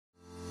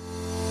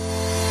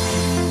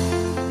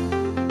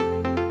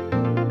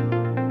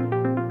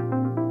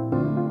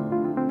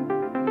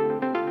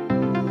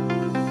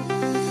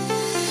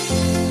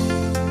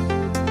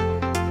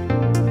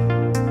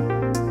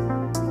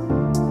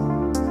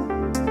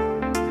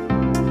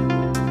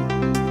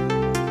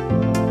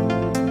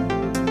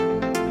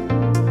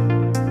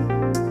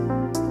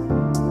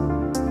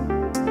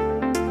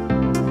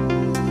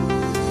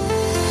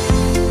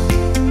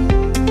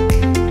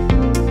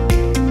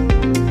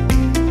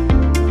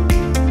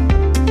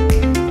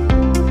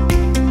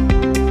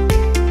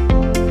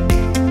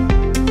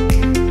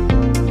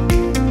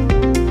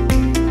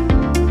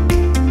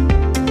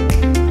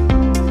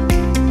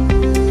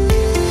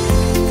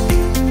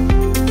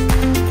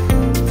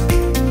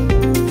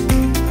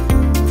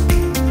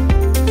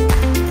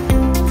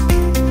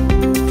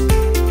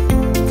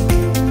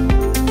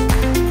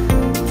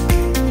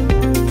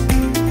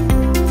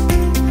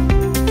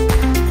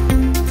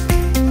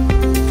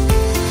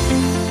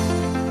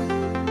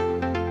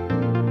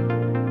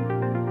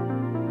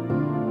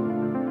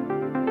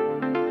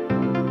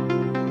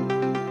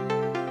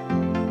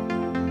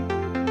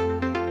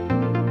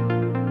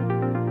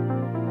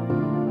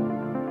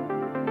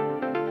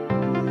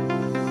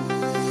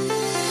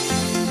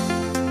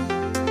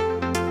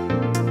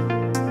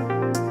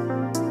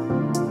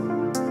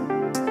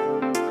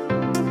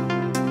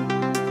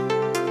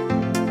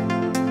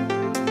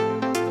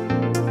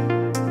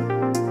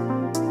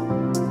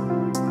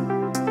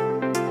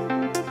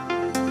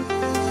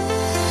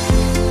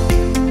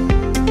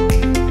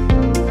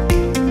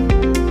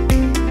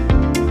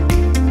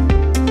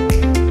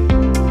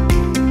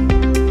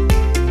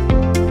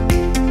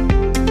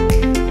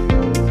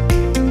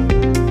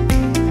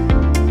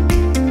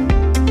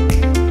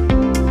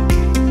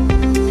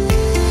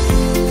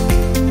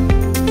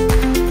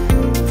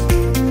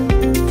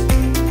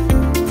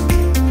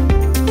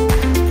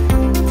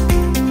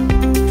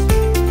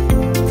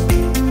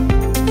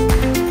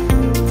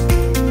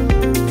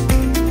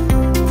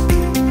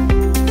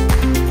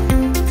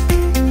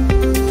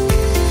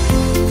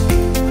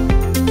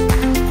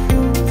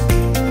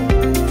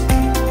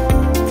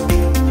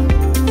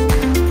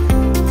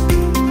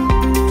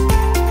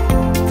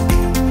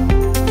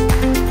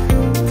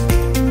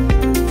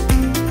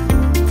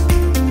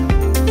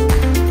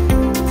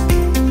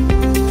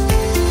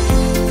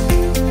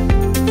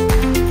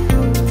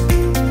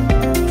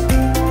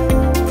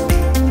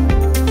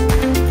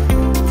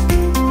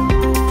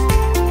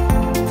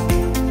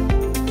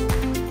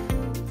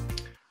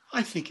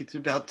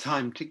about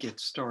time to get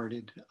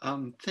started.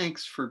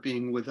 Thanks for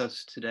being with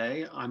us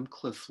today. I'm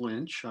Cliff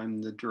Lynch.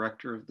 I'm the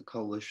director of the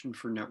Coalition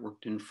for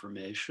Networked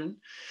Information.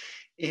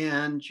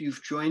 And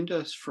you've joined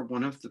us for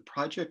one of the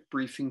project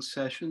briefing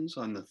sessions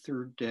on the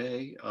third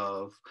day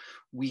of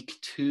week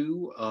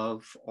 2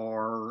 of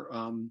our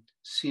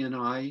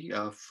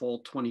CNI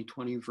Fall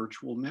 2020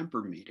 virtual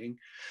member meeting.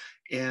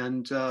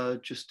 And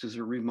just as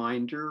a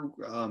reminder,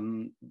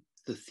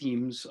 the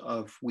themes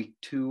of week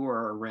 2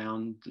 are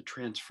around the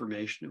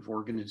transformation of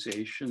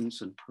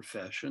organizations and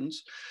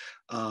professions,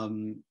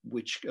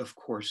 which of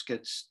course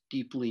gets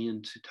deeply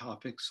into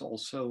topics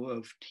also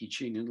of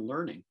teaching and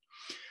learning.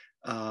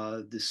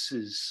 This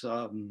is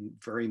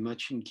very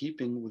much in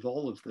keeping with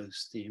all of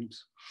those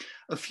themes.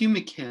 A few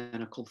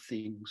mechanical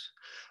things.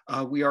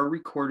 We are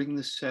recording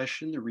this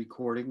session. The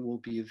recording will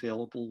be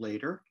available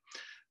later.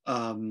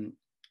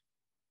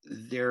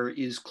 There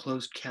is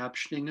closed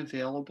captioning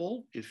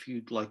available if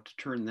you'd like to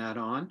turn that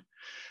on.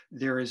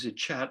 There is a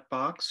chat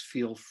box.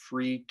 Feel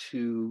free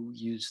to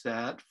use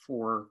that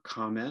for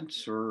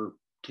comments or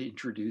to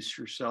introduce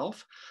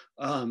yourself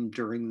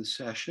during the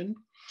session.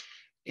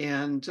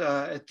 And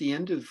at the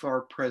end of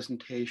our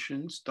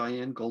presentations,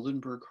 Diane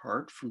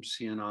Goldenberg-Hart from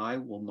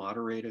CNI will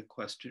moderate a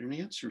question and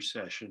answer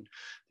session.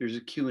 There's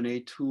a Q&A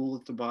tool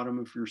at the bottom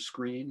of your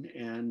screen,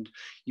 and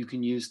you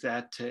can use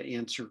that to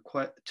enter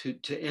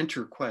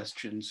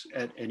questions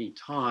at any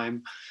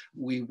time.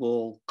 We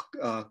will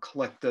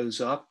collect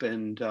those up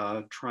and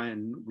try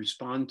and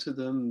respond to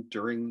them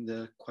during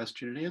the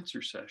question and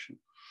answer session.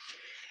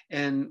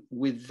 And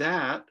with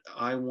that,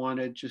 I want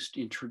to just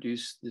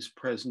introduce this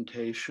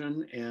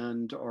presentation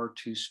and our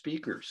two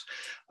speakers.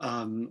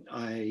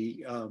 I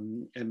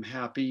am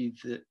happy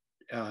that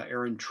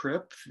Erin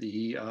Tripp,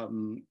 the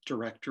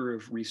Director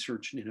of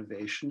Research and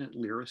Innovation at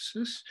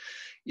LYRASIS,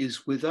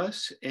 is with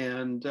us,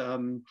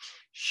 and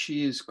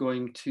she is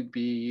going to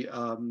be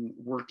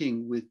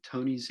working with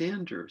Tony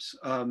Zanders.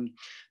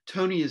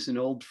 Tony is an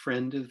old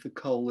friend of the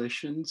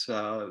coalition's.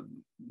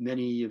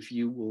 Many of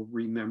you will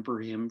remember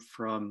him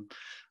from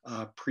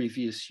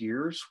previous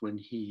years when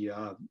he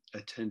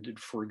attended,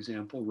 for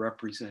example,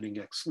 representing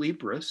Ex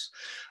Libris.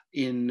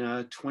 In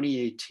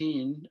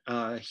 2018,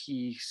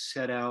 he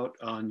set out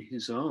on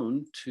his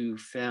own to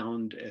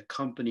found a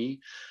company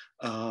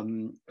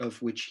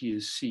of which he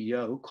is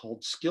CEO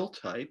called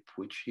Skilltype,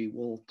 which he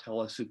will tell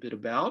us a bit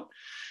about.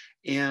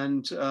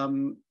 And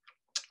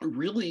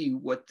really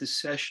what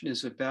this session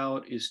is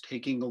about is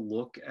taking a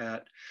look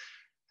at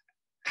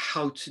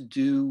how to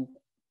do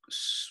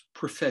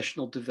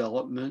professional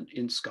development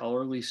in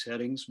scholarly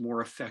settings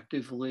more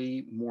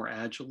effectively, more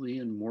agilely,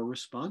 and more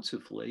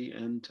responsively.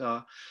 And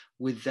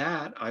with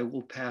that, I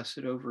will pass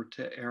it over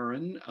to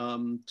Erin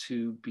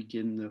to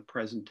begin the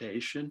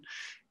presentation.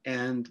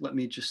 And let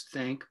me just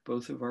thank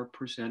both of our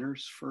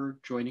presenters for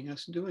joining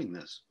us doing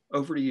this.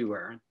 Over to you,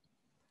 Erin.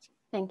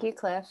 Thank you,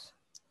 Cliff.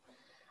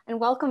 And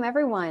welcome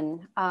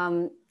everyone.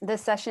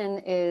 This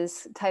session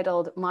is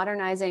titled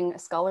Modernizing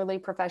Scholarly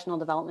Professional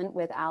Development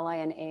with Ally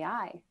and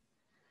AI.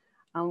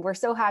 We're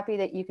so happy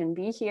that you can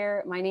be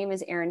here. My name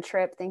is Erin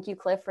Tripp. Thank you,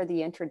 Cliff, for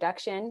the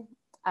introduction.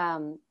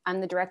 I'm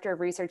the Director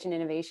of Research and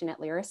Innovation at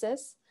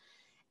LYRASIS,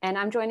 and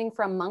I'm joining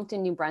from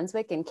Moncton, New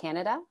Brunswick in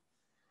Canada.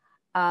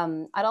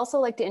 I'd also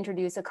like to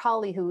introduce a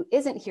colleague who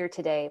isn't here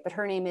today, but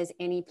her name is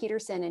Annie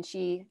Peterson, and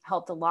she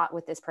helped a lot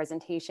with this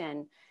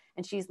presentation,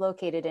 and she's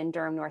located in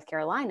Durham, North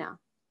Carolina.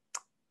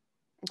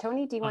 And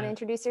Tony, do you want to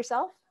introduce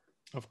yourself?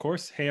 Of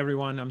course. Hey,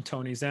 everyone. I'm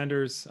Tony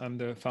Zanders. I'm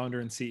the founder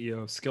and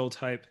CEO of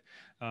Skilltype,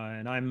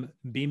 and I'm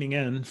beaming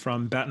in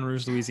from Baton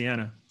Rouge,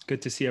 Louisiana. Good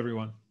to see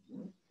everyone.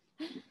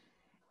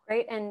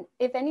 Great. And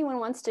if anyone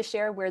wants to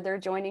share where they're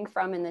joining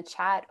from in the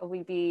chat,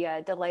 we'd be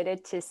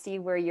delighted to see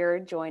where you're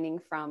joining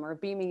from or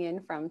beaming in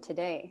from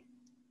today.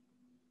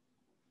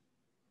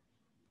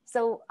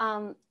 So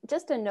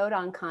just a note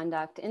on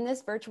conduct. In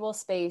this virtual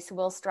space,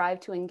 we'll strive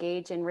to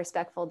engage in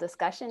respectful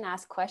discussion,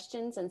 ask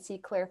questions, and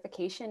seek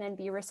clarification and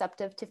be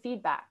receptive to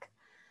feedback.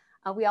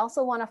 We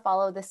also want to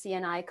follow the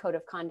CNI Code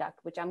of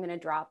Conduct, which I'm going to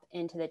drop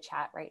into the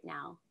chat right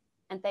now.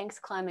 And thanks,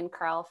 Clem and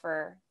Carl,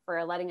 for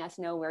letting us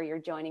know where you're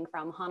joining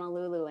from,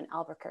 Honolulu and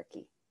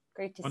Albuquerque.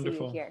 Great to see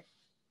you here.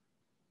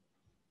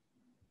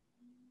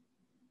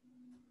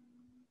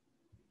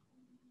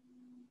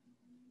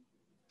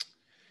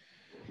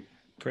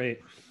 Great.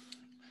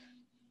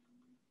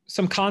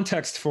 Some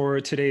context for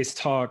today's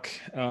talk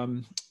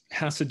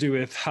has to do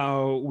with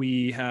how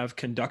we have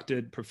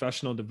conducted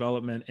professional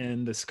development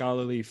in the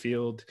scholarly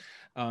field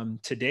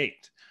to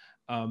date.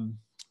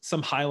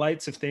 Some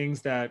highlights of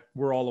things that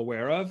we're all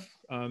aware of.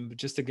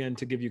 Just again,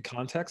 to give you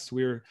context,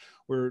 we're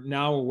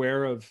now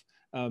aware of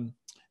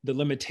the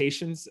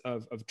limitations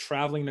of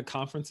traveling to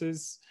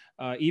conferences.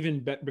 Even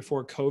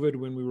before COVID,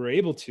 when we were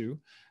able to,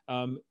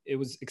 it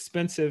was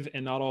expensive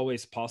and not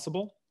always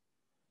possible.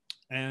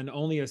 And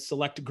only a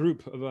select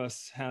group of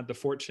us had the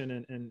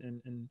fortune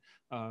and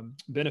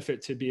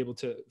benefit to be able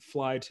to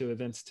fly to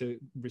events to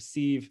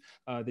receive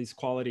these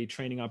quality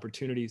training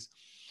opportunities.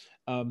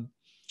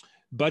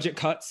 Budget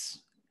cuts,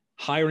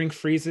 hiring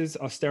freezes,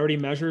 austerity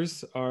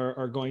measures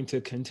are going to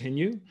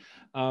continue.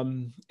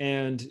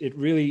 And it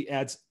really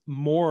adds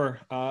more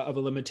of a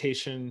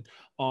limitation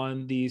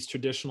on these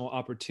traditional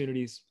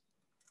opportunities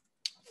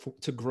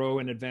to grow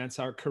and advance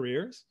our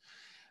careers.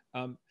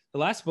 The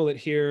last bullet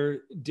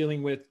here,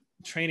 dealing with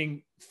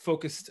training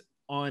focused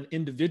on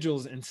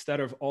individuals instead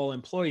of all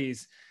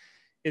employees,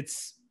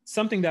 it's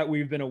something that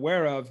we've been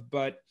aware of,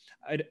 but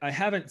I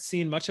haven't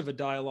seen much of a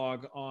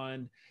dialogue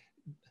on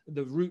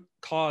the root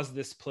cause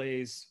this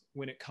plays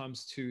when it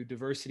comes to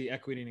diversity,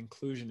 equity, and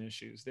inclusion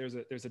issues. There's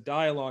a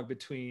dialogue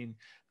between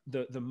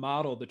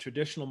the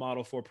traditional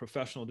model for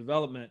professional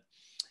development,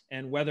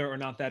 and whether or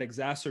not that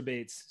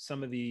exacerbates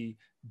some of the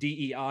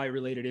DEI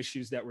related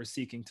issues that we're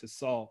seeking to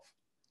solve.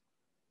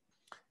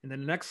 And then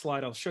the next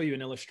slide, I'll show you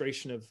an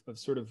illustration of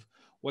sort of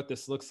what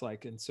this looks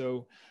like. And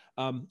so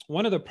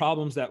one of the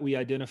problems that we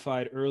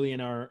identified early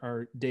in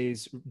our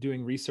days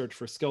doing research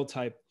for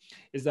Skilltype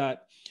is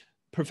that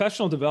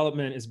professional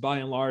development is by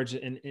and large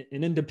an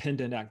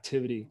independent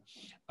activity.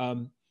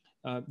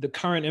 The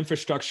current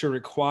infrastructure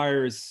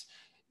requires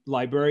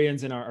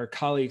librarians and our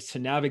colleagues to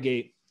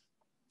navigate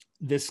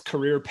this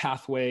career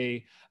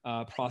pathway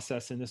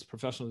process and this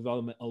professional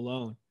development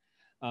alone.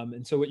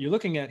 And so what you're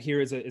looking at here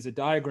is a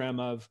diagram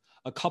of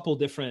a couple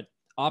different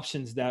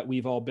options that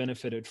we've all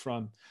benefited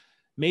from.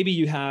 Maybe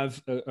you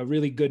have a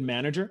really good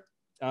manager,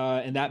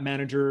 and that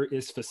manager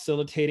is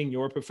facilitating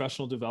your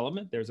professional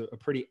development. There's a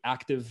pretty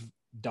active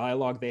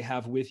dialogue they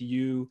have with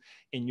you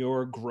in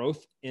your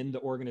growth in the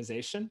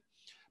organization,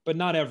 but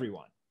not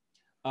everyone.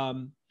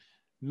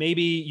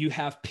 Maybe you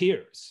have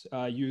peers.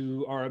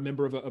 You are a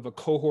member of a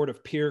cohort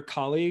of peer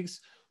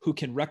colleagues who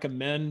can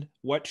recommend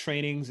what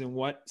trainings and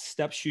what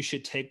steps you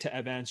should take to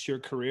advance your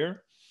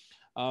career.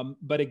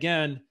 But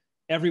again,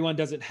 everyone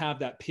doesn't have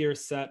that peer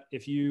set.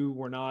 If you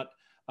were not,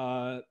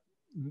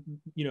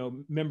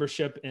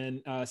 membership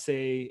in,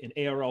 say,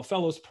 an ARL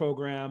Fellows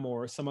program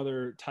or some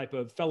other type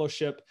of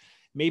fellowship,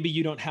 maybe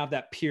you don't have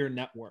that peer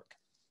network.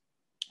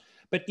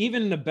 But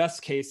even in the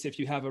best case, if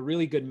you have a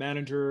really good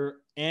manager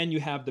and you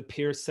have the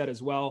peer set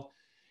as well,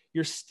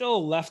 you're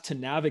still left to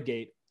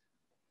navigate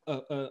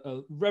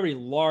a very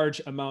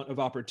large amount of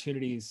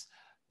opportunities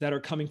that are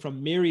coming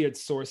from myriad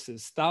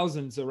sources,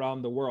 thousands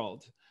around the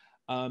world,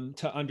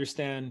 to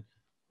understand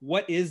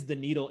what is the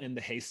needle in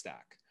the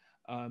haystack.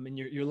 And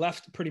you're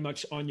left pretty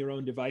much on your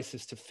own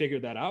devices to figure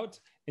that out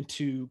and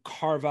to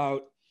carve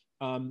out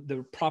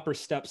the proper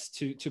steps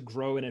to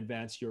grow and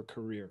advance your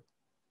career.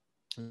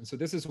 And so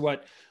this is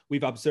what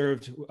we've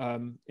observed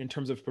in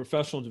terms of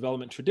professional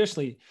development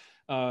traditionally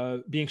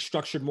being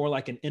structured more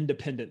like an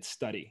independent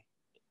study.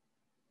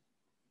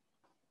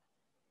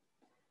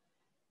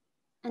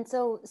 And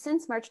so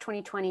since March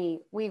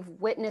 2020, we've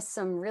witnessed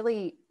some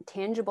really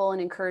tangible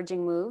and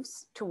encouraging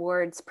moves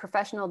towards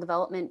professional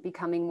development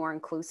becoming more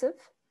inclusive.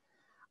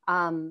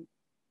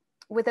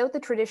 Without the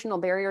traditional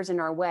barriers in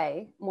our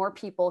way, more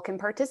people can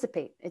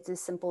participate. It's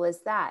as simple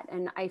as that.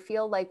 And I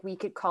feel like we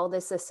could call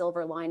this a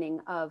silver lining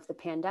of the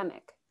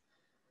pandemic.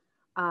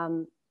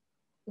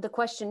 The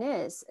question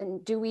is,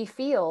 and do we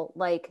feel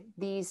like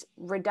this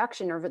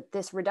reduction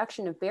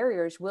of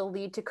barriers will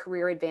lead to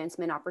career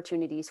advancement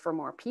opportunities for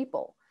more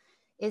people?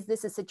 Is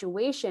this a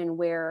situation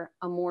where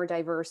a more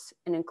diverse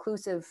and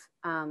inclusive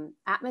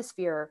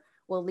atmosphere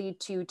will lead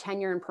to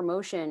tenure and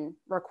promotion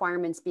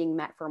requirements being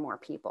met for more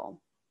people?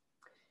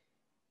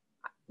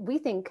 We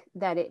think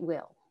that it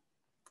will.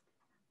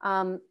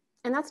 And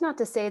that's not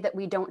to say that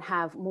we don't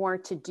have more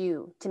to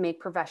do to make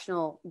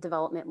professional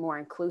development more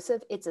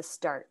inclusive. It's a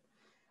start.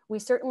 We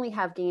certainly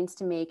have gains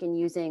to make in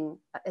using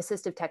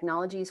assistive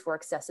technologies for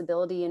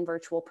accessibility in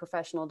virtual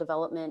professional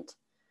development,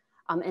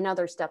 and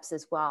other steps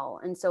as well.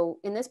 And so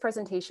in this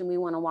presentation, we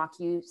want to walk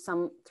you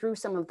through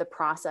some of the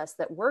process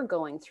that we're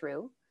going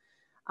through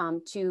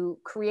to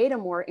create a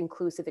more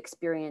inclusive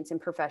experience in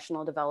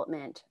professional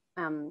development,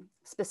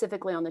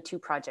 specifically on the two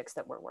projects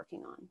that we're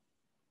working on.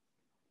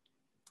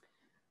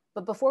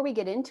 But before we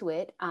get into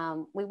it,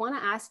 we want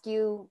to ask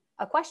you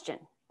a question.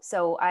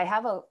 So I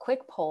have a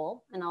quick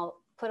poll and I'll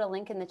put a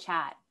link in the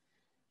chat.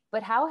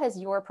 But how has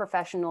your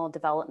professional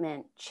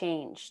development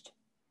changed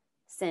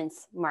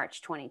since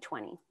March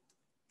 2020?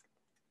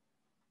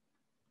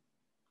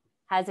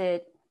 Has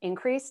it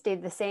increased,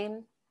 stayed the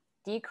same,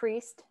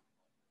 decreased?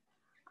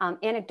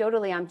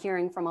 Anecdotally, I'm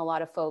hearing from a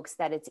lot of folks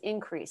that it's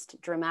increased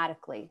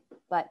dramatically,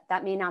 but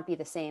that may not be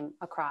the same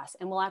across.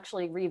 And we'll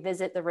actually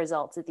revisit the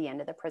results at the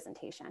end of the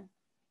presentation.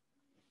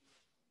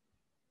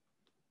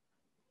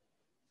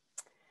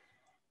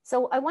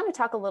 So I want to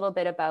talk a little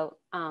bit about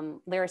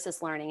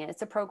LYRASIS Learning, and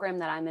it's a program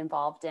that I'm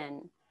involved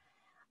in.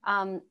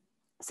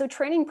 So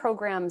training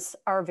programs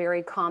are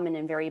very common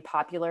and very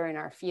popular in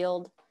our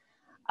field.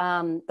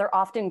 They're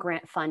often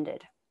grant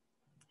funded.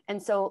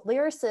 And so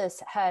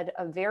LYRASIS had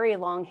a very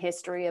long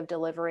history of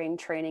delivering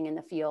training in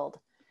the field.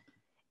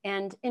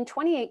 And in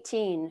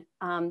 2018,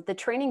 the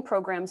training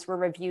programs were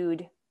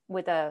reviewed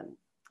with a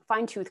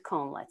fine-tooth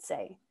comb, let's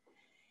say.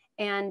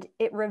 And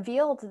it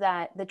revealed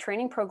that the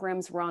training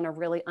programs were on a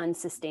really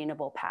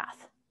unsustainable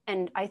path.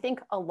 And I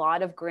think a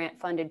lot of grant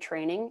funded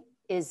training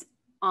is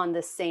on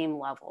the same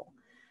level.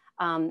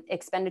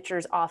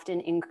 Expenditures are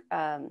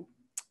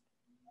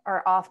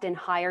often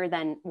higher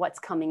than what's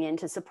coming in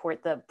to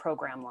support the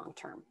program long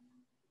term.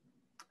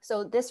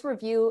 So this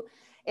review,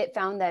 it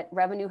found that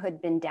revenue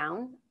had been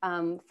down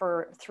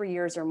for 3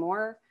 years or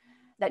more,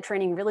 that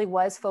training really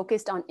was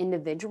focused on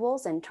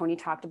individuals, and Tony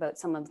talked about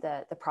some of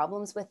the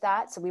problems with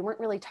that. So we weren't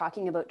really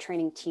talking about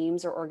training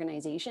teams or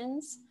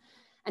organizations.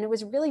 And it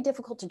was really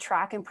difficult to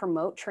track and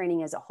promote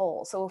training as a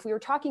whole. So if we were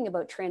talking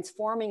about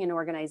transforming an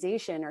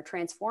organization or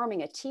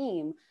transforming a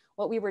team,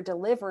 what we were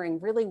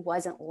delivering really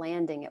wasn't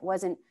landing. It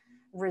wasn't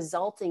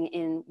resulting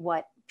in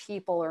what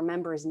people or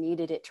members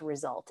needed it to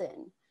result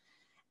in.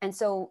 And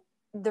so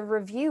the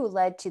review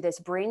led to this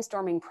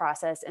brainstorming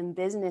process and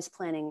business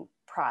planning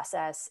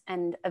process,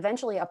 and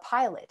eventually a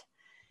pilot.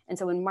 And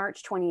so in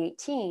March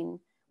 2018,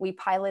 we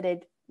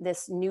piloted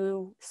this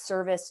new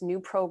service, new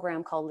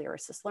program called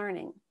LYRASIS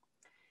Learning.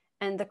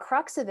 And the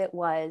crux of it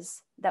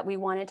was that we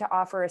wanted to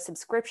offer a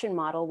subscription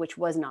model, which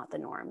was not the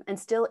norm and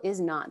still is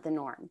not the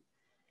norm.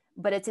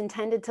 But it's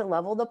intended to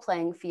level the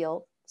playing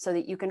field so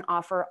that you can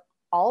offer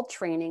all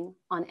training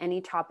on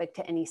any topic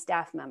to any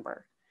staff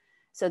member,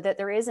 so that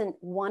there isn't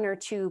 1 or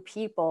 2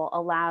 people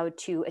allowed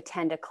to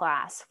attend a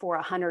class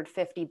for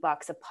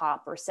 $150 a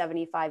pop or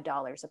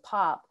 $75 a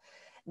pop,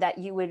 that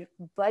you would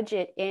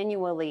budget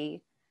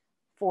annually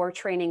for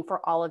training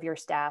for all of your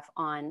staff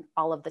on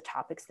all of the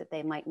topics that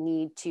they might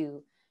need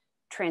to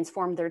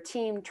transform their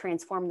team,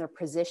 transform their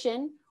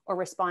position, or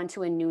respond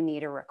to a new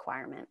need or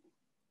requirement.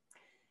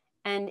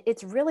 And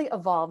it's really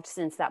evolved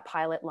since that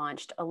pilot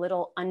launched a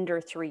little under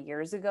 3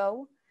 years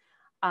ago.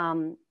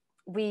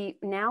 We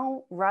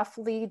now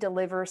roughly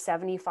deliver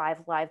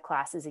 75 live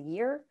classes a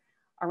year,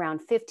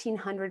 around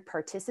 1,500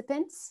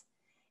 participants,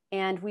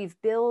 and we've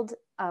built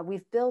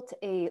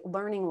a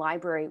learning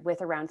library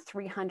with around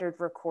 300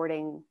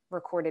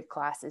 recorded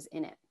classes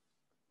in it.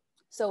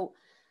 So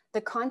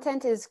the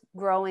content is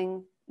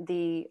growing,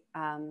 the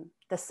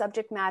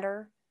subject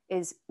matter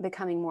is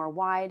becoming more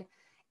wide,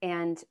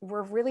 and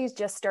we're really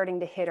just starting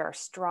to hit our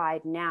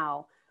stride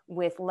now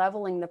with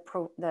leveling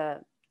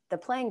the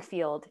playing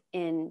field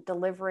in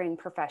delivering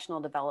professional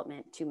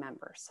development to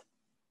members.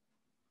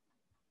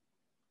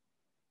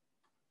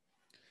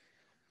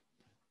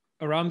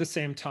 Around the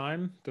same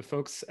time, the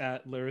folks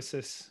at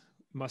LYRASIS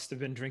must have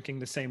been drinking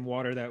the same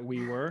water that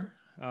we were,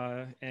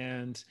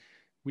 and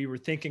we were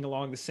thinking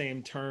along the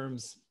same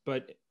terms,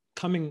 but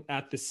coming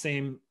at the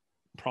same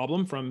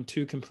problem from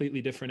 2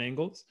 completely different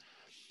angles.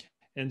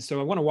 And so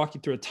I want to walk you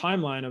through a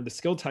timeline of the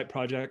Skilltype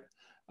project,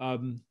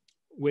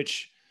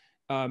 which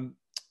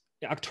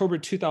October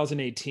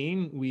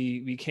 2018,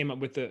 we came up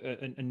with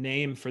a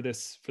name for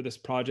this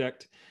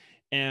project,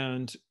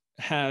 and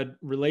had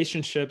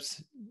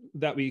relationships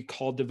that we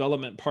call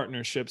development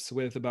partnerships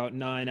with about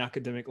 9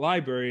 academic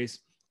libraries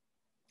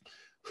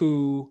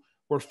who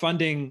were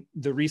funding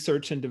the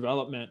research and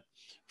development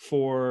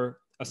for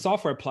a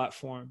software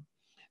platform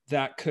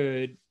that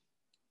could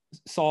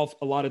solve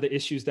a lot of the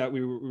issues that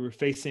we were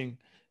facing.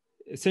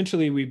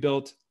 Essentially, we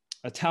built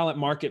a talent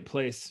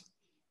marketplace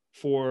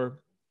for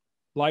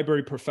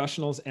library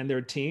professionals and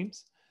their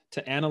teams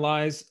to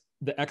analyze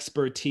the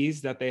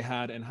expertise that they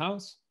had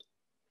in-house.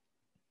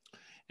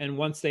 And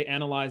once they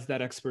analyzed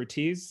that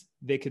expertise,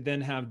 they could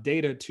then have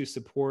data to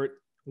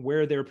support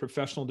where their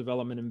professional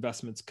development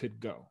investments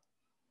could go.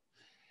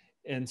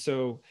 And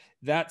so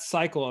that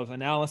cycle of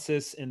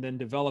analysis and then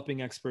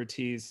developing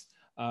expertise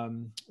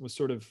was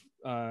sort of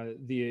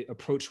the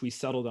approach we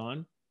settled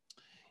on.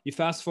 You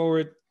fast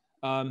forward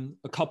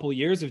a couple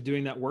years of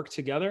doing that work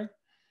together,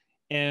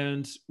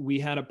 and we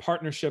had a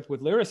partnership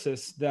with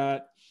LYRASIS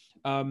that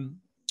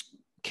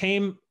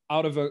came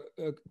out of a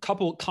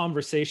couple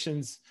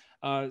conversations.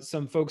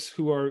 Some folks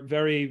who are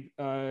very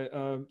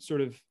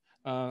sort of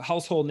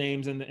household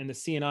names in the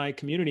CNI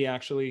community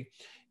actually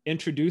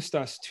introduced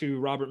us to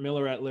Robert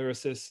Miller at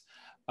LYRASIS.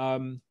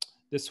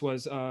 This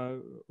was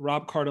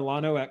Rob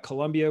Cardilano at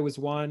Columbia was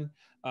one.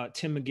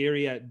 Tim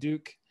McGarry at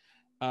Duke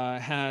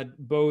had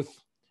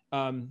both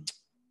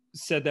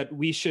said that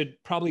we should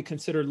probably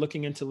consider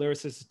looking into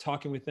LYRASIS,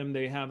 talking with them.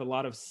 They have a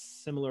lot of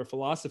similar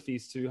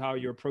philosophies to how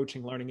you're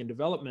approaching learning and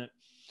development.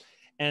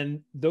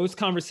 And those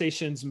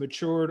conversations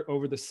matured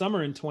over the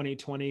summer in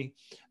 2020,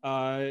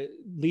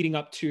 leading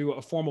up to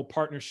a formal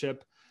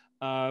partnership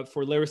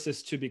for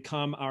LYRASIS to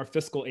become our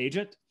fiscal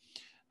agent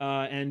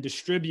and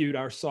distribute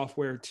our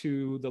software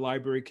to the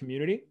library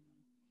community,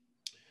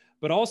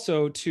 but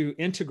also to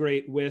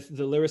integrate with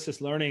the LYRASIS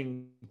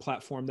learning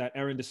platform that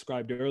Erin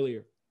described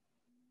earlier.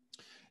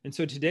 And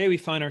so today we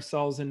find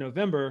ourselves in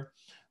November,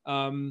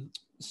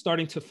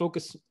 starting to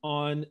focus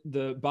on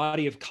the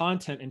body of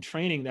content and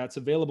training that's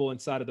available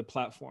inside of the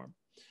platform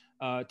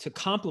to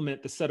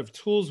complement the set of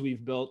tools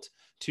we've built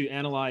to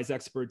analyze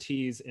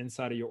expertise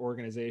inside of your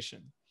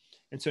organization.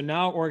 And so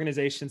now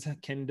organizations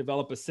can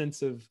develop a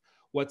sense of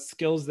what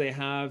skills they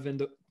have in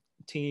the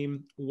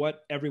team,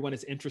 what everyone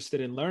is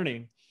interested in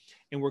learning.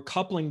 And we're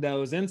coupling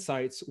those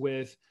insights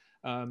with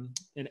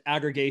an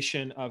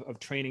aggregation of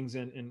trainings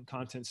and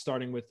content,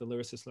 starting with the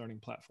LYRASIS learning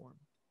platform.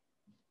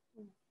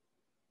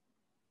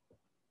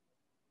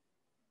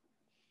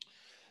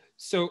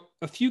 So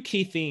a few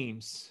key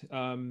themes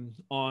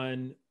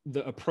on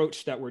the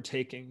approach that we're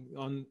taking.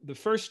 On the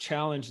first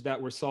challenge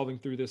that we're solving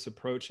through this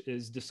approach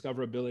is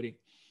discoverability.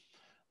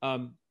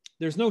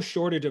 There's no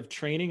shortage of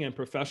training and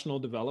professional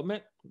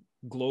development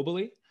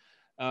globally.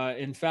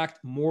 In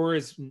fact, more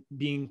is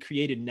being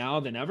created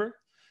now than ever.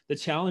 The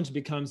challenge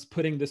becomes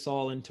putting this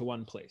all into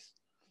one place.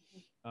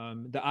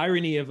 The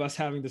irony of us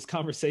having this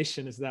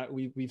conversation is that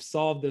we've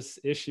solved this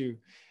issue.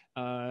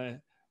 I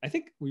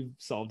think we've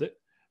solved it.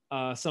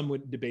 Some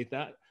would debate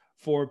that,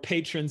 for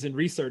patrons and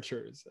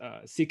researchers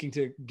seeking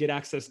to get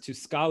access to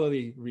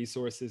scholarly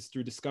resources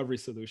through discovery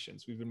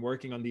solutions. We've been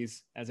working on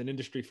these as an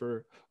industry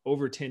for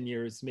over 10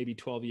 years, maybe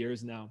 12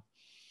 years now.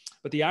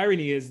 But the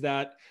irony is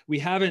that we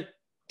haven't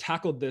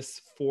tackled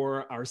this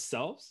for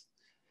ourselves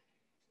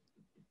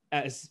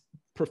as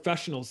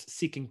professionals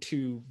seeking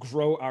to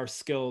grow our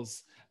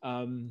skills.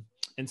 And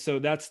so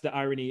that's the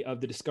irony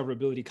of the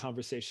discoverability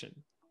conversation.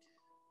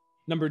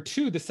 Number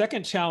two, the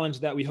second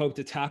challenge that we hope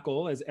to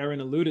tackle, as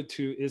Erin alluded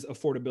to, is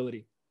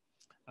affordability.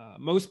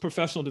 Most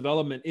professional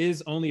development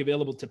is only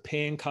available to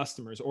paying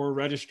customers or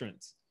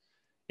registrants.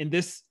 And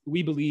this,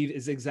 we believe,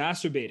 is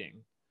exacerbating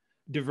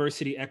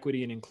diversity,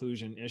 equity, and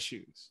inclusion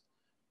issues.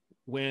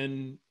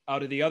 When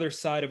out of the other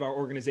side of our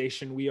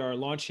organization, we are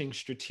launching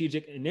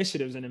strategic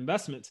initiatives and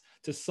investments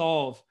to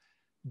solve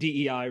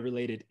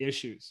DEI-related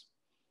issues.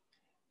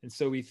 And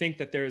so we think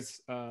that there's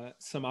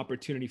some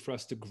opportunity for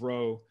us to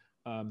grow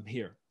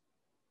here.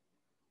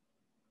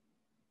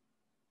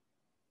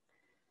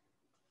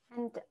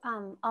 And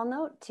I'll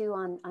note too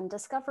on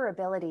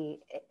discoverability,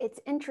 it's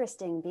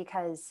interesting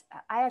because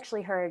I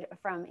actually heard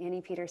from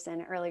Annie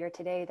Peterson earlier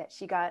today that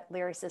she got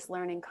LYRASIS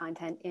learning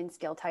content in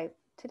Skilltype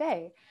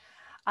today.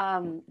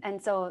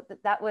 And so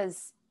that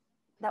was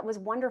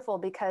wonderful,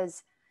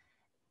 because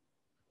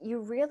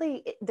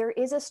there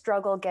is a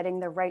struggle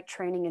getting the right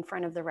training in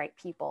front of the right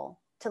people,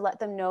 to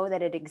let them know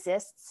that it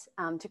exists,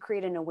 to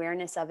create an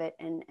awareness of it,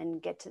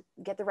 and get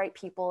the right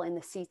people in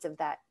the seats of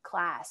that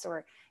class,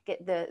 or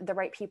get the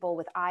right people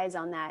with eyes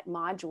on that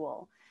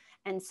module.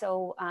 And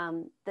so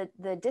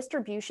the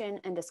distribution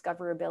and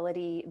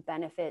discoverability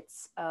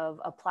benefits of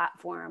a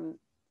platform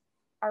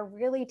are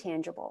really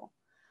tangible.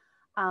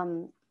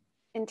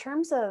 In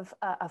terms of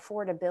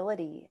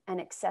affordability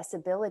and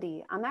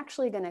accessibility, I'm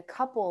actually going to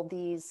couple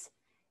these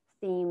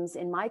themes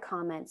in my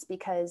comments,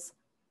 because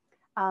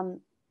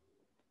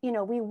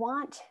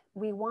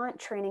we want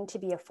training to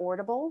be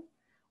affordable.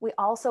 We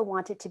also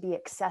want it to be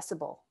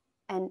accessible.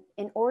 And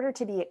in order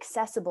to be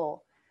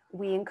accessible,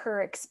 we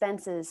incur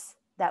expenses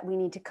that we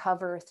need to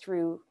cover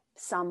through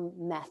some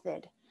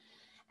method.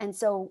 And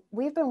so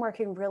we've been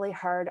working really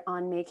hard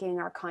on making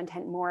our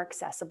content more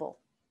accessible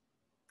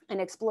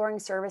and exploring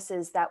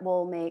services that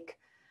will make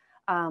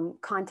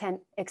content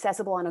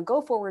accessible on a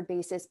go-forward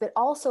basis, but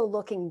also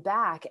looking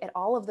back at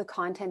all of the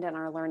content in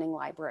our learning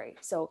library.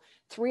 So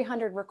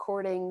 300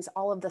 recordings,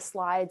 all of the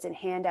slides and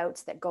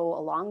handouts that go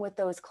along with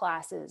those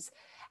classes.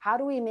 How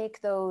do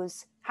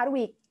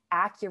we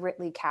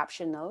accurately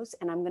caption those?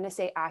 And I'm going to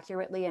say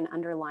accurately and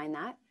underline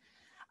that,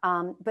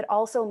 but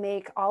also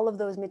make all of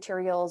those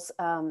materials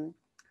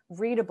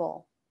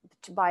readable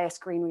by a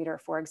screen reader,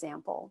 for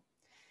example.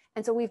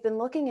 And so we've been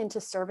looking into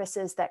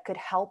services that could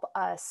help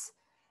us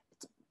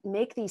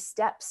make these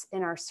steps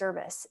in our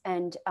service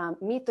and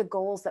meet the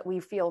goals that we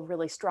feel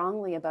really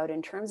strongly about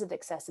in terms of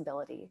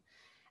accessibility.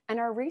 And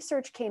our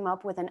research came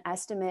up with an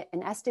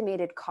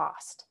estimated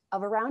cost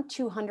of around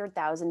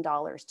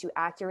 $200,000 to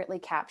accurately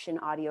caption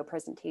audio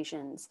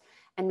presentations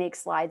and make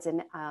slides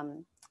and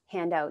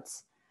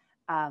handouts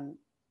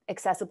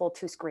accessible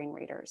to screen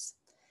readers.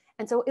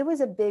 And so it was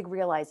a big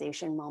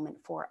realization moment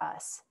for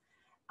us.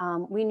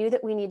 We knew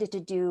that we needed to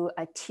do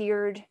a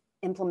tiered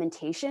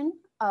implementation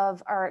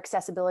of our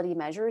accessibility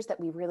measures that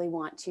we really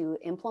want to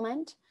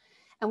implement.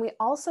 And we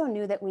also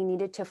knew that we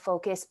needed to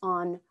focus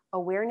on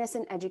awareness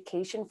and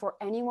education for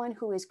anyone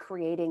who is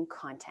creating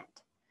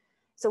content.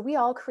 So we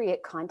all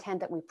create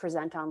content that we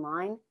present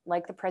online,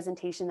 like the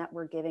presentation that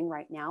we're giving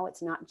right now.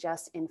 It's not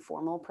just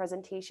informal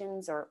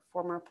presentations or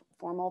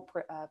formal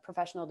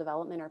professional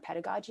development or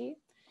pedagogy,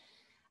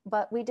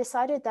 but we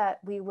decided that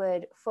we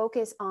would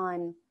focus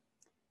on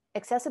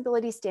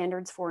accessibility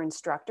standards for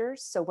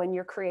instructors. So when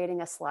you're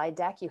creating a slide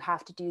deck, you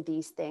have to do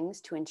these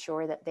things to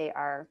ensure that they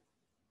are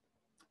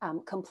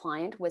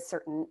compliant with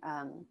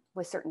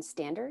certain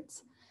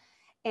standards.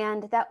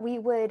 And that we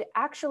would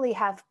actually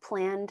have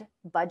planned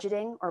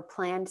budgeting or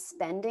planned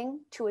spending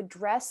to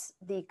address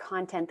the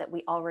content that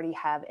we already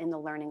have in the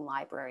learning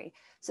library,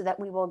 so that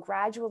we will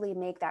gradually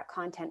make that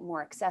content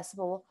more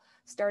accessible,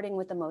 starting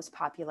with the most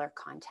popular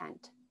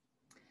content.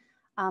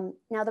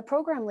 Now, the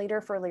program leader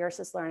for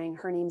LYRASIS Learning,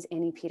 her name's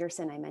Annie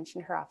Peterson. I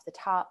mentioned her off the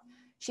top.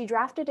 She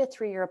drafted a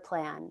 3-year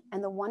plan.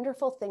 And the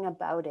wonderful thing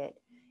about it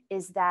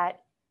is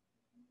that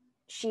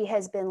she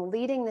has been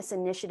leading this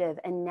initiative,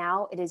 and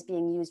now it is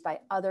being used by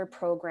other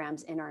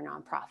programs in our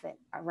nonprofit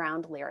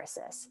around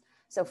LYRASIS.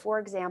 So for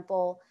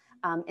example,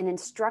 an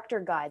instructor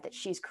guide that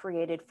she's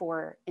created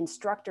for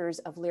instructors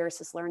of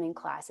LYRASIS learning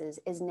classes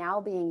is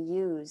now being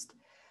used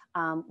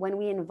when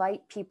we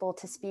invite people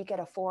to speak at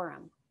a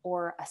forum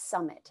or a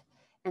summit.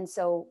 And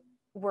so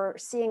we're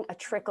seeing a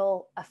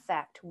trickle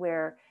effect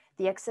where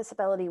the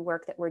accessibility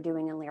work that we're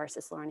doing in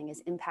LYRASIS Learning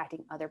is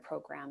impacting other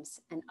programs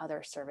and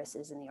other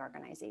services in the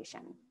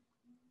organization.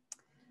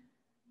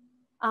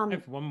 I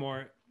have one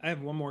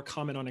more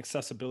comment on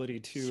accessibility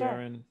too, sure.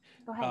 Erin.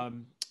 Go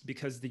ahead.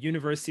 Because the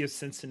University of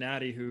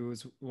Cincinnati, who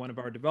is one of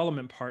our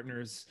development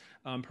partners,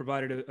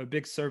 provided a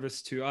big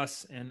service to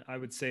us and I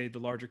would say the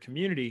larger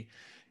community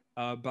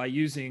by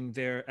using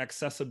their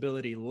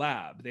accessibility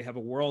lab. They have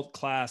a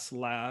world-class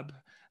lab,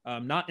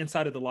 not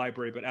inside of the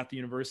library, but at the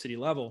university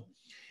level.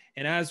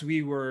 And as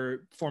we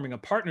were forming a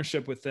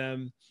partnership with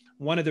them,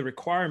 one of the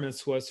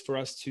requirements was for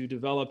us to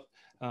develop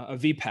a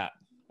VPAT,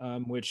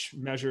 which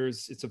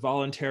measures, it's a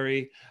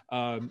voluntary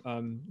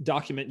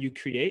document you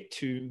create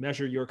to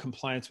measure your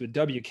compliance with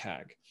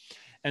WCAG.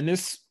 And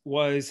this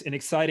was an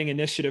exciting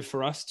initiative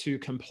for us to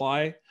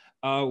comply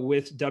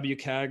with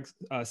WCAG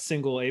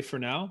single A for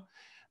now,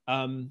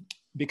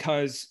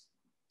 because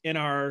in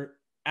our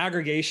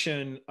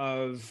aggregation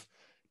of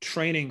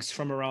trainings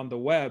from around the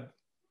web,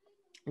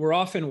 we're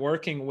often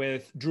working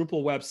with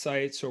Drupal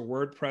websites or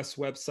WordPress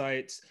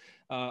websites,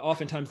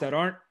 oftentimes that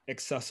aren't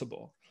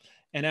accessible.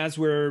 And as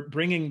we're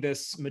bringing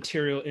this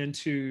material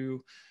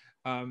into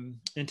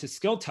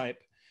Skilltype,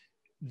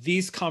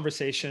 these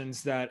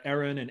conversations that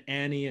Erin and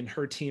Annie and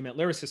her team at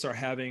LYRASIS are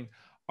having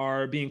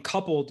are being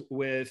coupled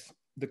with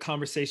the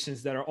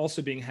conversations that are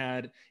also being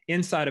had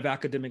inside of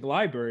academic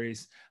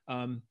libraries.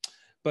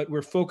 But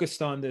we're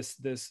focused on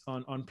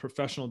on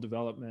professional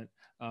development.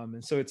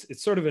 And so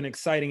it's sort of an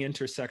exciting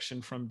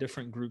intersection from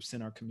different groups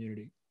in our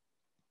community.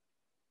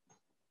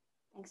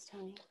 Thanks,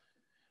 Tony.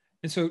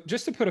 And so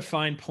just to put a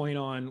fine point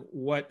on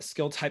what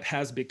Skilltype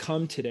has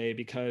become today,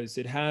 because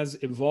it has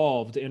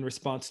evolved in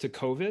response to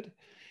COVID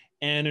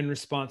and in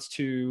response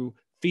to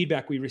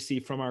feedback we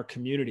receive from our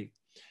community.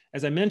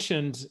 As I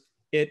mentioned,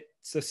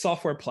 it's a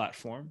software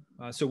platform.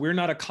 So we're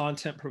not a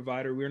content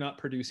provider, we're not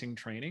producing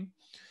training,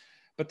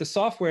 but the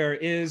software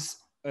is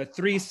a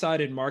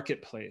three-sided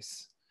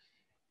marketplace.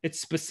 It's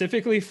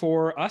specifically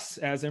for us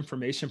as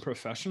information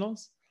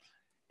professionals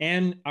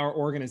and our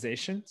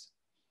organizations.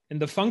 And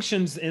the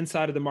functions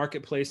inside of the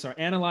marketplace are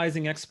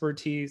analyzing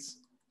expertise.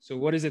 So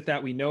what is it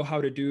that we know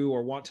how to do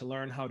or want to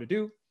learn how to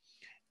do?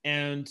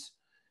 And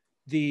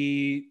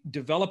the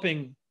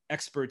developing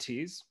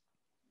expertise,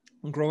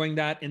 growing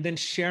that, and then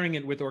sharing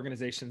it with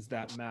organizations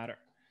that matter.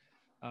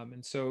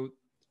 And so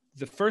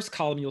the first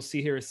column you'll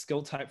see here is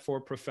Skilltype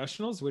for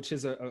Professionals, which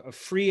is a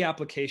free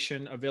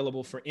application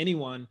available for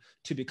anyone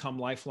to become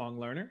lifelong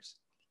learners.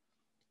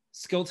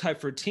 Skilltype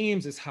for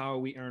Teams is how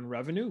we earn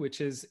revenue, which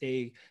is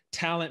a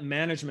talent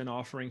management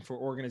offering for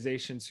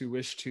organizations who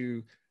wish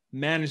to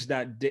manage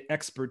that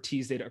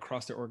expertise data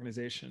across their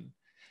organization.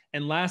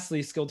 And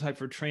lastly, Skilltype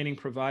for Training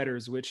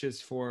Providers, which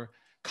is for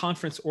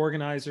conference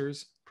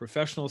organizers,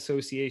 professional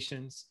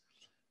associations,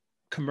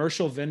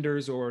 commercial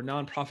vendors or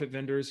nonprofit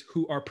vendors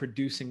who are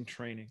producing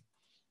training.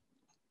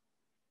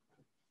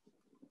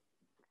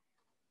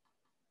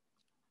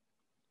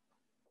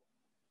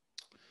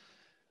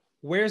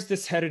 Where's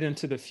this headed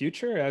into the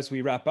future as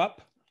we wrap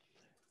up?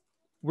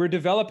 We're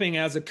developing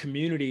as a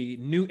community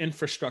new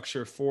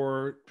infrastructure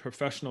for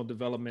professional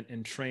development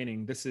and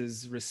training. This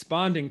is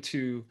responding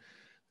to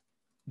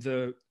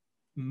the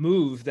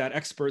move that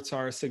experts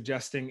are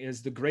suggesting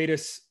is the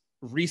greatest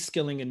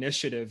reskilling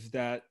initiative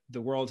that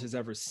the world has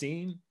ever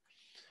seen.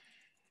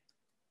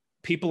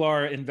 People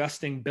are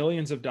investing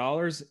billions of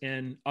dollars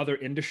in other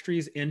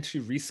industries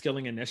into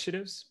reskilling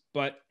initiatives.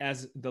 But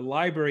as the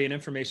library and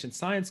information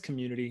science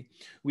community,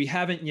 we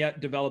haven't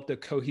yet developed a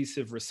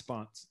cohesive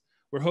response.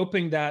 We're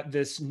hoping that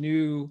this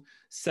new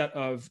set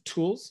of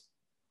tools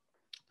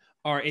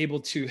are able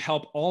to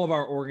help all of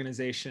our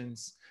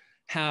organizations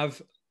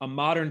have a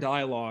modern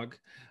dialogue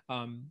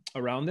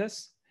around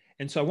this.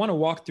 And so I want to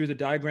walk through the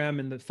diagram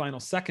in the final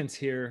seconds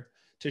here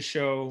to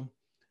show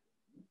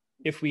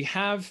if we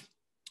have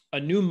a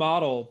new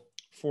model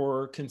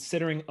for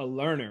considering a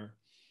learner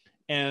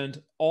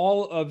and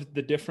all of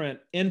the different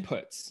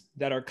inputs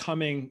that are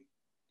coming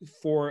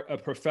for a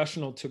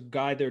professional to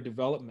guide their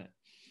development.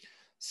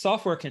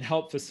 Software can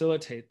help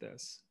facilitate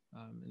this.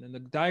 And in the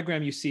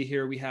diagram you see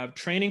here, we have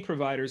training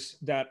providers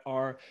that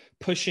are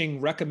pushing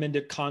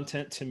recommended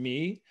content to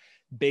me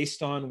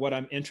based on what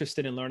I'm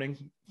interested in learning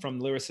from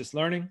LYRASIS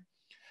Learning.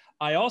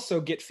 I also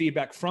get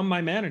feedback from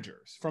my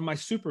managers, from my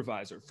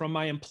supervisor, from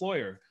my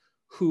employer,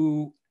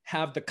 who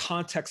have the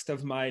context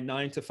of my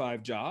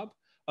 9-to-5 job,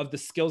 of the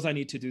skills I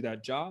need to do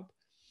that job.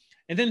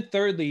 And then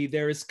thirdly,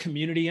 there is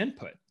community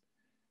input,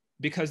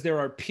 because there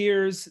are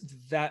peers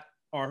that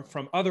are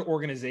from other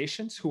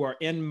organizations who are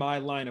in my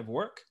line of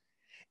work,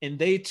 and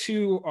they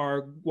too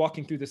are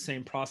walking through the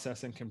same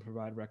process and can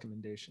provide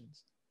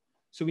recommendations.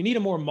 So we need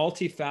a more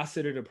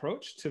multifaceted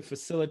approach to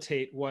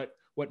facilitate what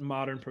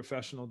modern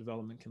professional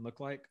development can look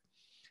like.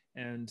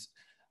 And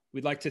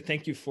we'd like to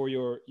thank you for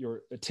your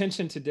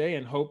attention today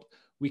and hope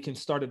we can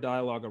start a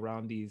dialogue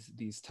around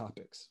these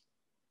topics.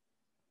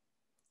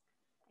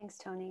 Thanks,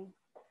 Tony.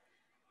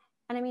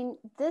 And I mean,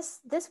 this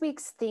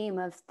week's theme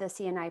of the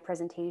CNI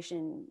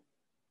presentations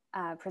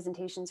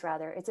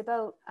rather, it's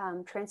about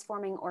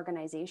transforming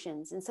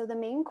organizations. And so the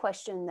main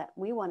question that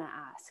we want to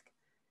ask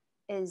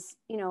is,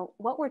 you know,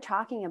 what we're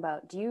talking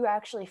about, do you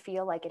actually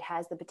feel like it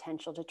has the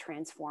potential to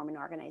transform an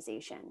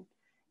organization?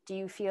 Do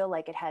you feel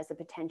like it has the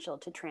potential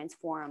to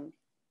transform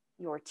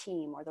your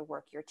team or the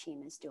work your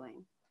team is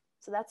doing?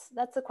 So that's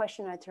the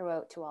question I throw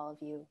out to all of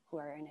you who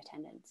are in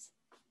attendance.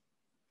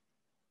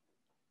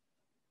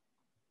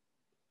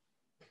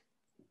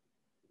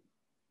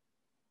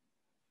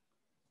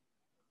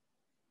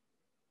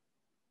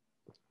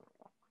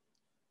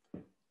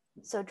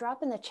 So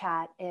drop in the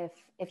chat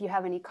if you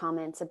have any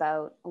comments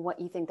about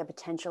what you think the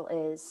potential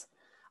is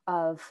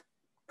of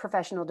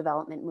professional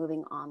development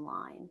moving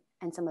online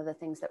and some of the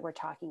things that we're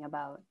talking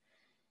about.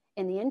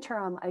 In the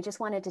interim, I just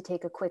wanted to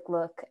take a quick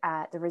look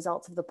at the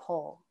results of the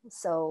poll.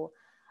 So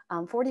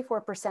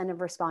 44% of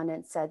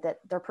respondents said that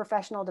their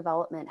professional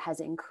development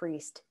has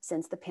increased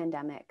since the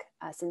pandemic,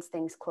 since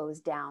things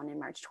closed down in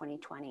March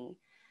 2020.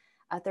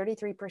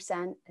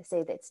 33%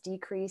 say that it's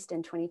decreased,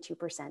 and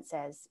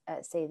 22%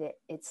 say that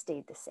it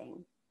stayed the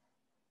same.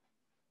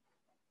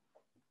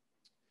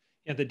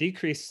 Yeah, the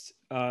decrease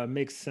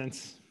makes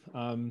sense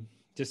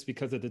just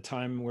because of the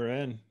time we're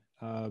in.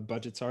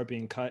 Budgets are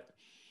being cut,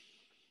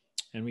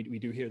 and we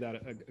do hear that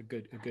a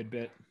good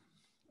bit.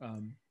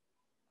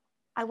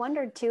 I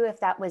wondered too if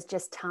that was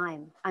just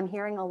time. I'm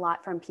hearing a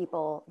lot from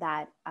people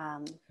that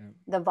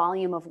the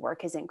volume of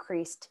work has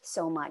increased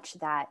so much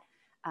that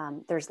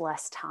there's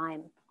less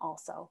time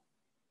also.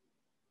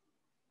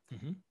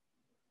 Mm-hmm.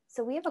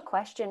 So we have a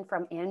question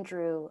from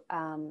Andrew,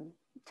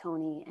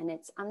 Tony, and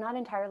I'm not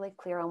entirely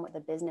clear on what the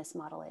business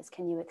model is.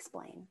 Can you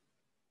explain?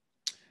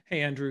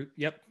 Hey, Andrew.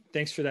 Yep.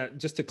 Thanks for that.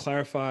 Just to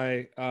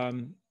clarify,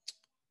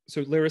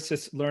 so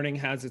LYRASIS Learning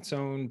has its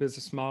own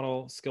business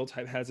model.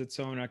 Skilltype has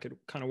its own. I could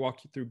kind of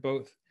walk you through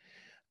both.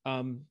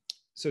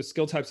 So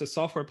Skilltype's a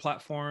software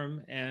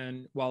platform,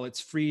 and while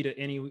it's free to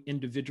any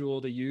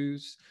individual to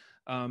use,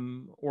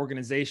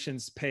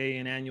 organizations pay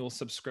an annual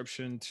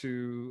subscription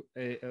to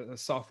a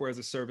software as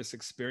a service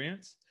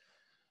experience.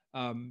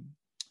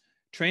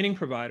 Training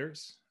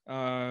providers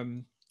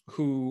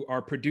who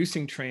are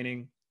producing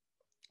training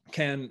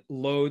can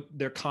load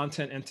their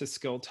content into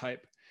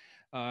Skilltype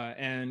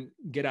and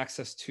get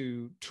access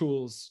to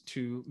tools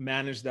to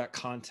manage that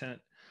content.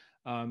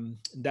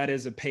 That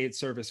is a paid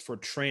service for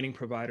training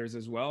providers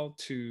as well,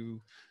 to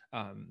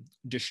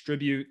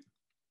distribute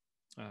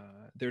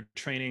their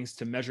trainings,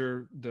 to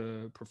measure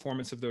the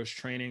performance of those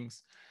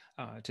trainings,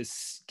 to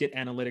get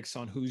analytics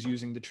on who's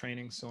using the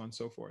training, so on and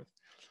so forth.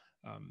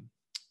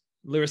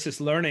 LYRASIS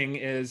Learning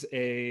is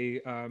a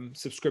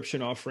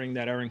subscription offering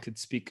that Erin could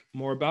speak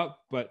more about,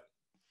 but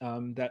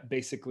that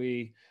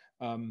basically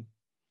a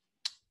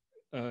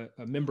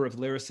member of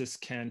LYRASIS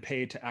can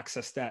pay to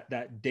access that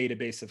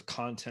database of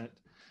content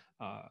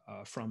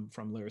from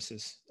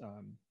LYRASIS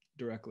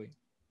directly.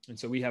 And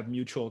so we have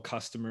mutual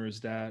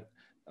customers that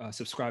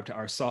subscribe to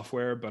our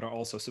software, but are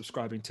also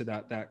subscribing to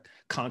that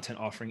content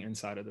offering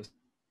inside of the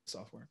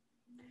software.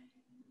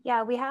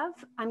 Yeah, we have,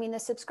 I mean, the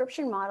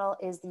subscription model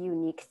is the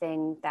unique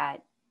thing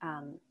that,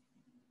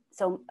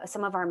 so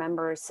some of our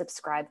members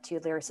subscribe to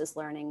LYRASIS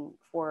Learning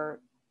for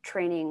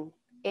training,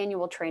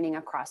 annual training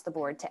across the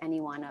board to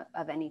anyone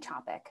of any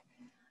topic,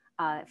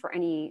 for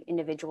any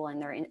individual in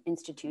their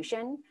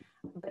institution,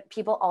 but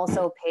people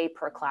also pay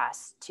per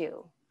class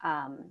too.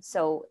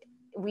 So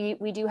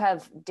we do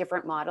have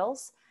different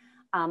models.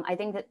 I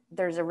think that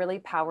there's a really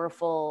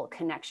powerful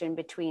connection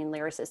between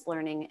LYRASIS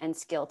Learning and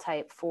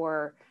Skilltype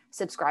for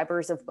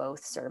subscribers of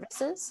both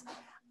services,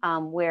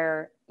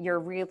 where you're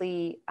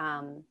really,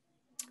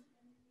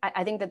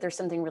 I think that there's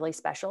something really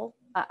special.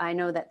 I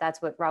know that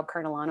that's what Rob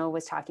Cardilano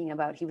was talking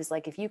about. He was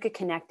like, if you could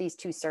connect these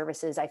two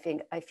services, I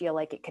feel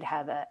like it could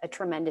have a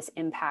tremendous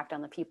impact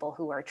on the people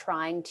who are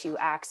trying to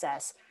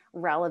access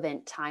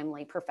relevant,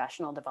 timely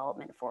professional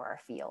development for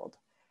our field.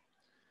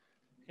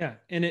 Yeah,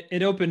 and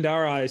it opened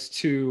our eyes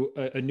to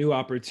a new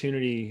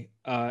opportunity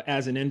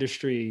as an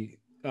industry,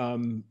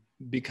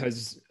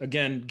 because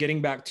again,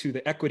 getting back to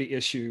the equity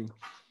issue,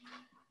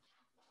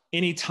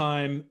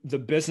 anytime the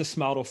business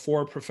model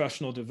for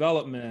professional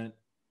development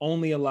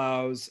only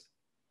allows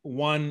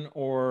one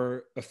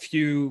or a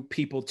few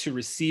people to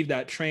receive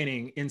that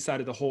training inside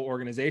of the whole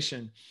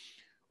organization,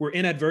 we're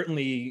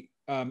inadvertently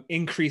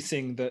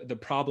increasing the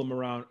problem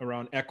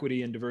around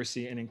equity and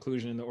diversity and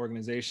inclusion in the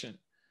organization.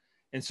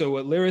 And so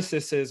what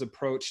LYRASIS's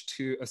approach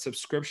to a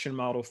subscription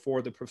model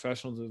for the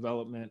professional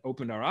development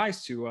opened our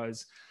eyes to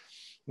was,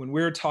 when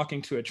we're talking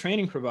to a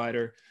training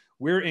provider,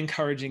 we're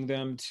encouraging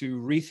them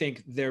to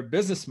rethink their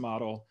business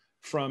model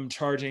from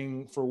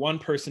charging for one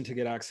person to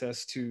get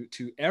access to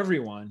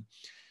everyone,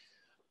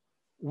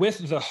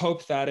 with the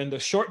hope that in the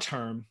short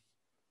term,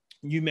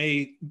 you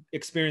may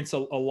experience a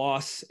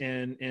loss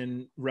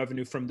in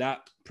revenue from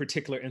that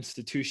particular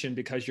institution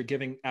because you're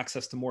giving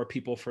access to more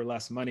people for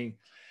less money.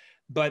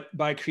 But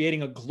by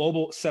creating a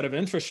global set of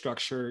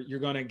infrastructure, you're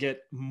going to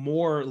get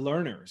more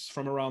learners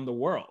from around the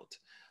world.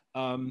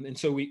 And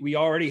so we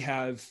already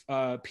have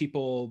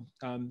people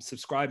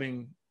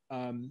subscribing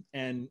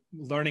and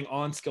learning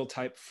on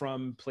Skilltype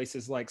from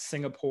places like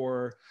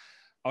Singapore,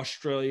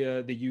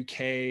 Australia, the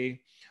UK,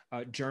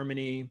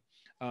 Germany.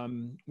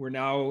 We're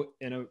now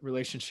in a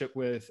relationship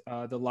with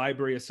the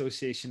Library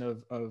Association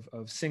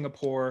of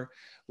Singapore.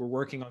 We're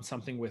working on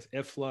something with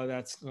IFLA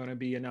that's going to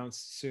be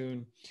announced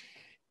soon.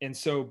 And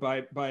so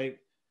by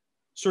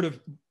sort of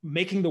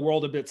making the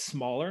world a bit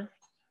smaller,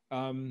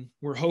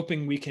 we're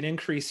hoping we can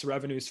increase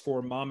revenues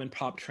for mom and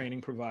pop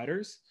training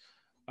providers,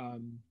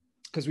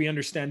 because we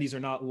understand these are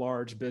not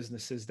large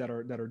businesses that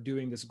are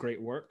doing this great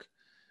work.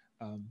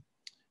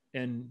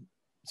 And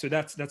so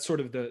that's sort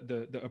of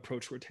the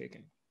approach we're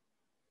taking.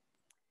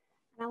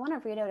 And I want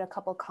to read out a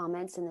couple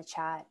comments in the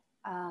chat.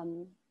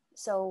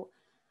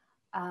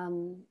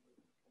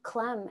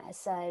 Clem has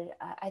said,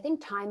 I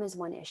think time is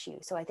one issue.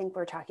 So I think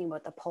we're talking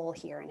about the poll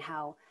here and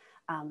how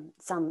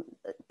some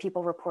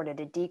people reported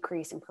a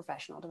decrease in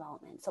professional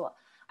development. So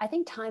I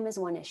think time is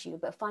one issue,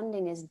 but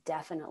funding is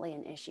definitely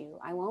an issue.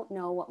 I won't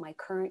know what my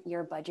current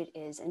year budget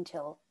is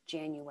until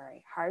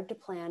January. Hard to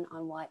plan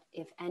on what,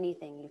 if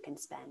anything, you can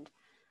spend.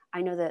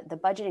 I know that the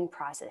budgeting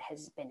process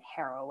has been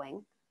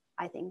harrowing,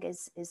 I think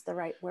is the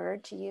right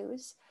word to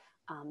use.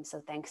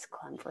 So thanks,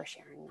 Clem, for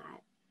sharing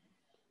that.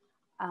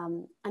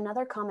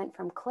 Another comment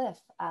from Cliff,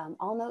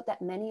 I'll note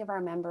that many of our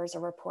members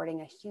are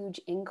reporting a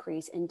huge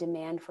increase in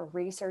demand for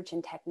research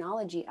and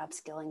technology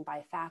upskilling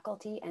by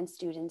faculty and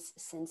students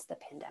since the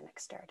pandemic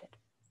started.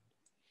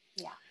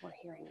 Yeah, we're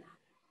hearing that.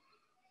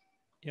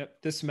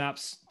 Yep, this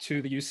maps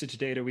to the usage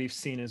data we've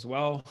seen as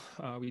well.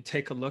 We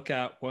take a look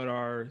at what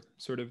are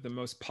sort of the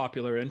most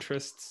popular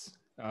interests,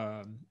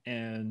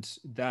 and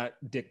that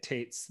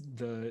dictates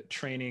the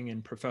training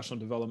and professional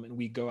development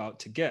we go out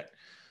to get.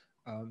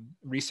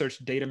 Research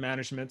data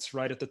management's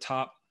right at the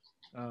top.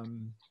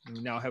 We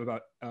now have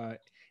about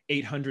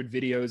 800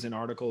 videos and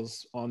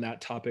articles on that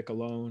topic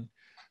alone.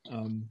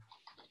 And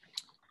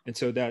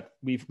so that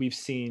we've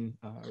seen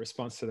a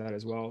response to that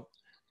as well.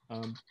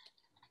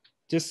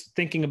 Just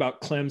thinking about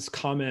Clem's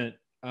comment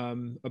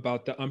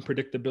about the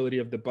unpredictability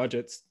of the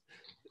budgets,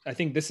 I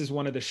think this is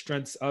one of the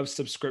strengths of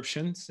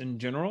subscriptions in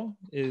general,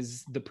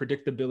 is the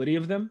predictability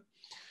of them,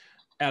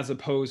 as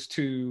opposed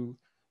to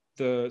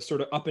the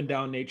sort of up and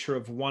down nature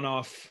of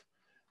one-off,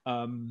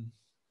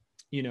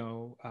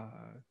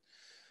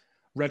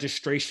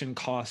 registration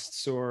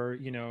costs, or,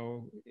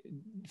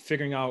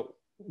 figuring out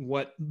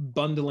what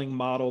bundling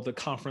model the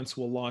conference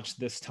will launch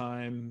this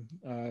time.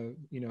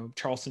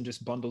 Charleston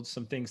just bundled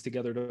some things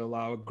together to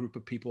allow a group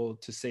of people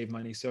to save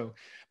money. So,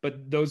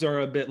 but those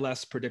are a bit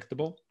less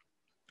predictable.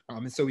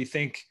 And so we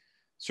think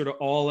sort of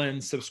all-in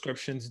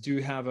subscriptions do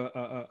have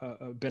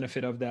a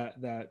benefit of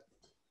that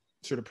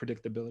sort of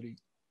predictability.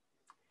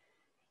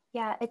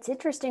 Yeah, it's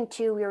interesting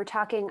too.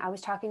 I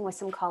was talking with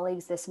some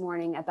colleagues this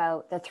morning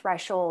about the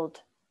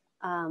threshold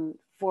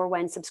for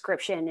when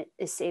subscription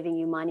is saving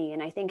you money.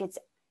 And I think it's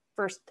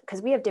first,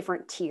 because we have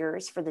different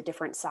tiers for the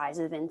different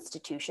sizes of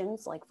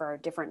institutions, like for our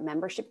different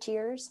membership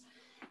tiers.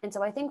 And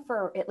so I think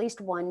for at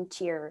least one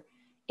tier,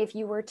 if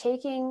you were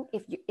taking,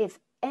 if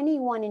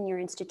anyone in your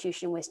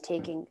institution was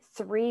taking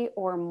 3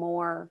 or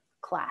more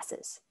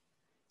classes,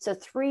 so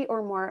 3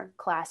 or more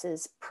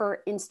classes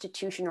per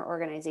institution or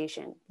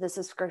organization, the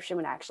subscription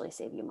would actually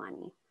save you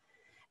money.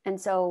 And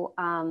so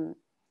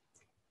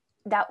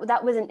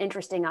that was an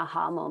interesting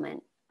aha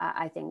moment,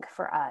 I think,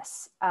 for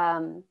us.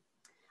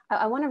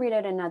 I want to read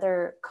out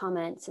another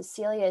comment.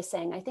 Cecilia is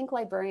saying, I think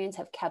librarians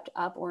have kept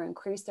up or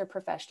increased their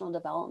professional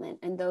development,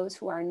 and those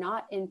who are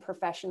not in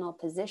professional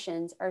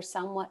positions are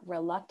somewhat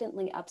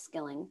reluctantly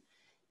upskilling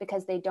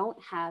because they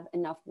don't have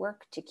enough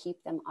work to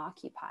keep them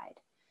occupied.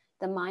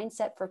 The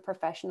mindset for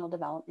professional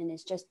development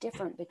is just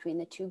different between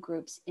the two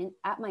groups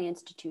at my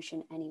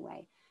institution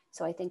anyway.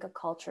 So I think a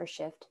culture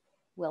shift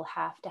will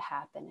have to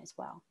happen as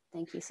well.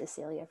 Thank you,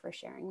 Cecilia, for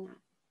sharing that.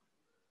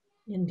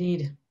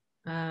 Indeed.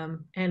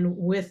 And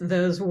with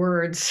those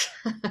words,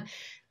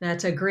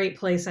 that's a great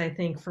place, I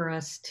think, for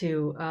us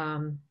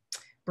to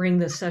bring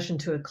this session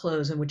to a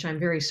close, and which I'm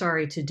very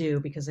sorry to do,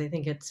 because I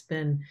think it's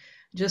been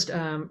just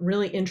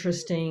really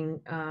interesting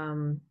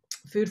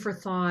food for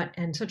thought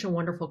and such a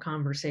wonderful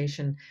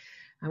conversation.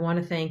 I want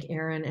to thank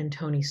Erin and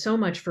Tony so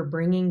much for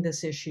bringing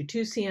this issue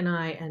to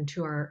CNI, and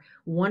to our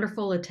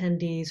wonderful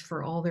attendees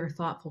for all their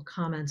thoughtful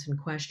comments and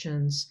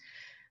questions.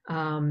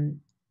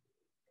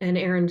 And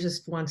Erin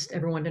just wants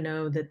everyone to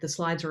know that the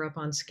slides are up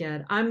on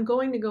Sked. I'm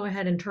going to go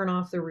ahead and turn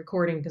off the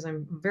recording because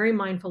I'm very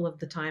mindful of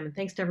the time, and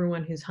thanks to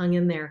everyone who's hung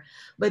in there.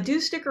 But do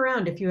stick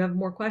around if you have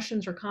more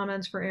questions or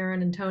comments for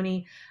Erin and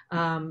Tony.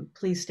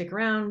 Please stick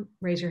around,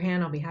 raise your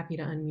hand. I'll be happy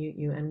to unmute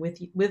you. And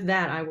with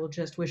that, I will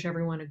just wish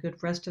everyone a good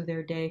rest of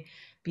their day.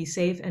 Be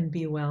safe and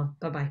be well.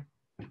 Bye-bye.